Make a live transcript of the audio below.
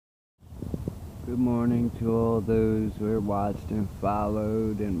Good morning to all those who are watched and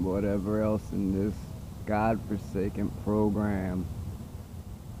followed and whatever else in this godforsaken program.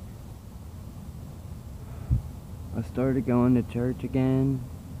 I started going to church again,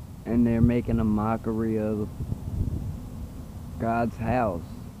 and they're making a mockery of God's house.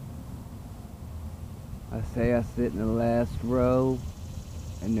 I say I sit in the last row,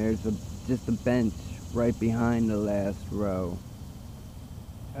 and there's just a bench right behind the last row.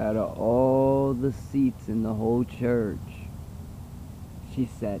 Out of all the seats in the whole church, she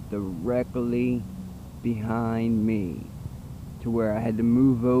sat directly behind me to where I had to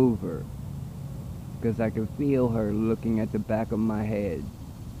move over because I could feel her looking at the back of my head.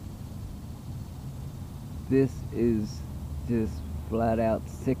 This is just flat out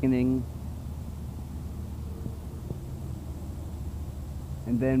sickening.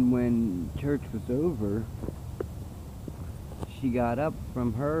 And then when church was over, she got up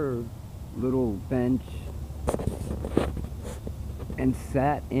from her little bench and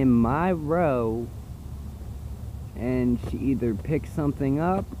sat in my row, and she either picked something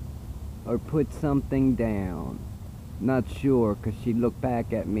up or put something down. Not sure, because she looked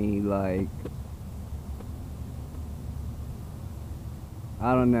back at me like,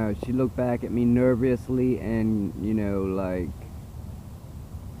 I don't know, she looked back at me nervously and, like,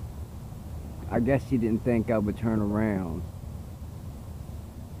 I guess she didn't think I would turn around.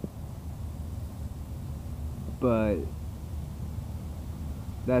 But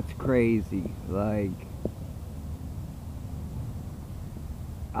that's crazy. Like,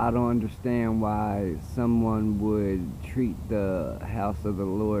 I don't understand why someone would treat the house of the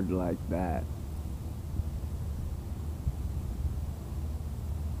Lord like that.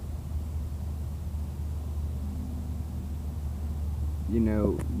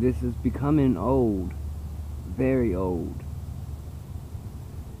 This is becoming old, very old.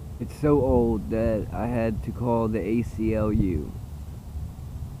 It's so old that I had to call the ACLU.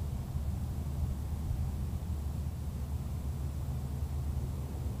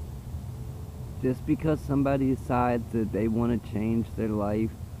 Just because somebody decides that they want to change their life,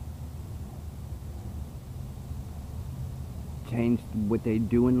 change what they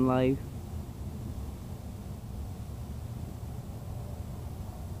do in life,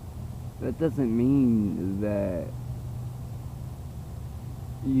 that doesn't mean that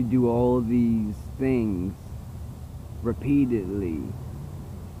you do all these things repeatedly.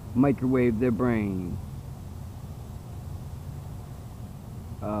 Microwave their brain.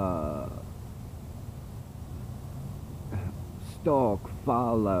 Stalk,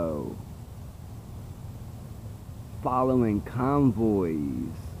 following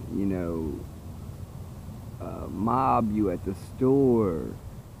convoys, mob you at the store,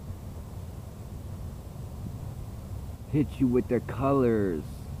 hit you with their colors,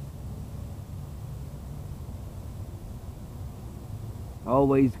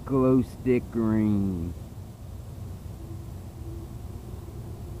 always glow stick green.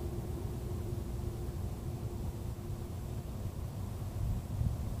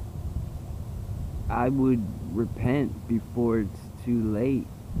 I would repent before it's too late.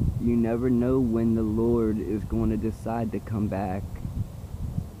 You never know when the Lord is going to decide to come back.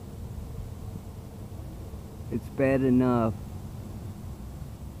 It's bad enough,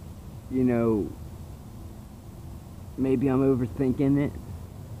 maybe I'm overthinking it,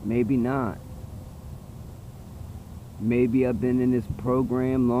 maybe not. Maybe I've been in this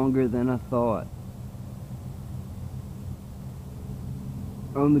program longer than I thought.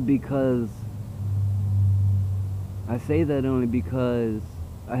 Only because I say that only because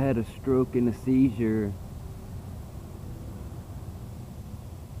I had a stroke and a seizure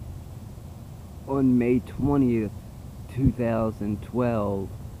on May 20th, 2012.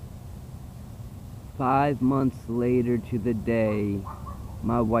 5 months later to the day,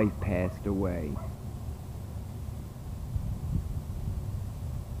 my wife passed away.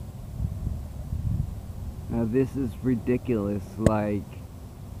 Now this is ridiculous. Like,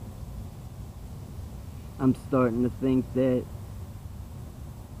 I'm starting to think that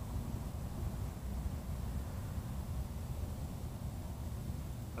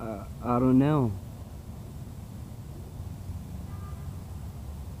I don't know.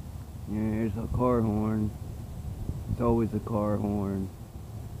 Yeah, there's a car horn. It's always a car horn.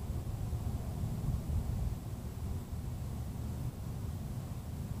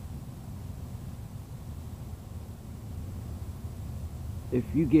 If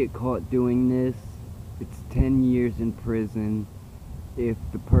you get caught doing this, it's 10 years in prison. If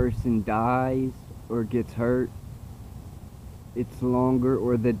the person dies or gets hurt, it's longer,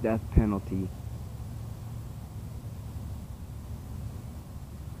 or the death penalty.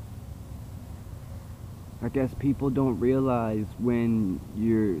 I guess people don't realize when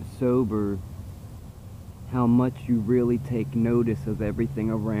you're sober how much you really take notice of everything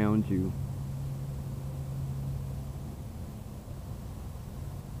around you.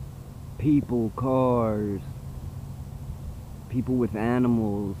 People, cars, people with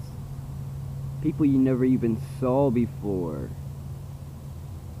animals, people you never even saw before.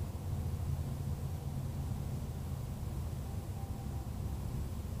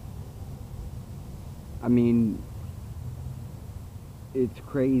 I mean, it's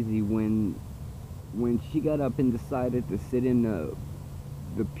crazy when she got up and decided to sit in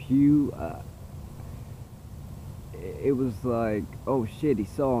the pew. It was like, oh shit, he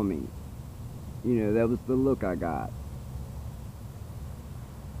saw me. You know, that was the look I got.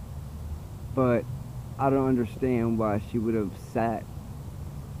 But I don't understand why she would have sat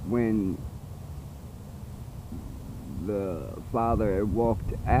when the father had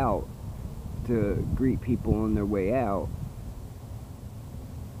walked out to greet people on their way out.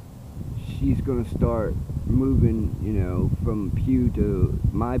 She's gonna start moving, you know, from pew to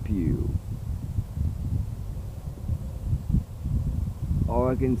my pew. All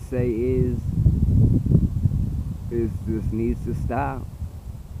I can say is this needs to stop.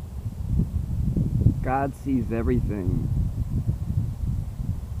 God sees everything.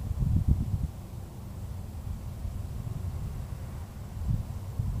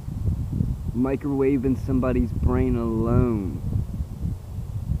 Microwaving somebody's brain alone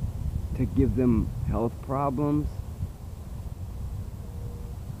to give them health problems,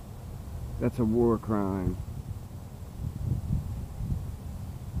 that's a war crime.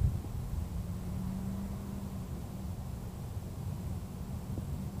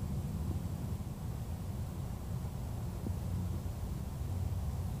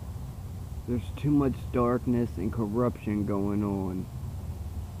 There's too much darkness and corruption going on.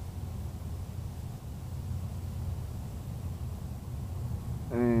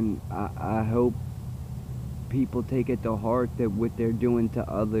 And I hope people take it to heart that what they're doing to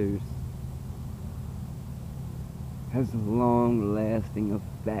others has long-lasting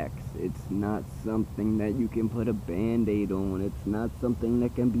effects. It's not something that you can put a band-aid on. It's not something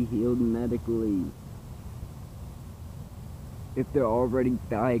that can be healed medically. If they're already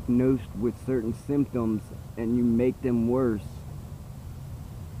diagnosed with certain symptoms and you make them worse,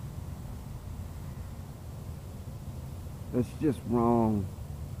 that's just wrong.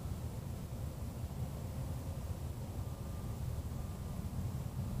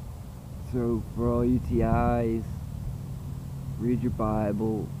 So for all UTIs, read your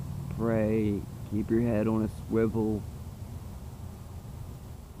Bible, pray, keep your head on a swivel.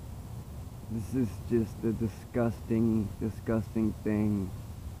 This is just a disgusting, disgusting thing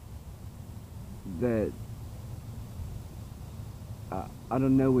that I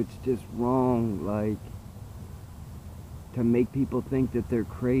don't know, it's just wrong, like, to make people think that they're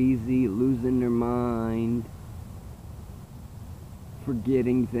crazy, losing their mind,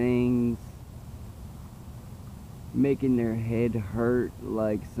 forgetting things, making their head hurt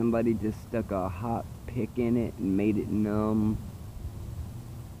like somebody just stuck a hot pick in it and made it numb.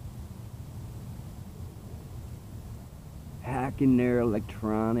 Hacking their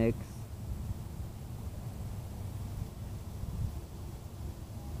electronics.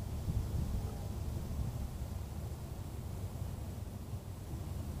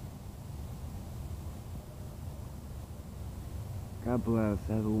 God bless.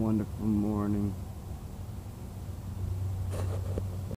 Have a wonderful morning.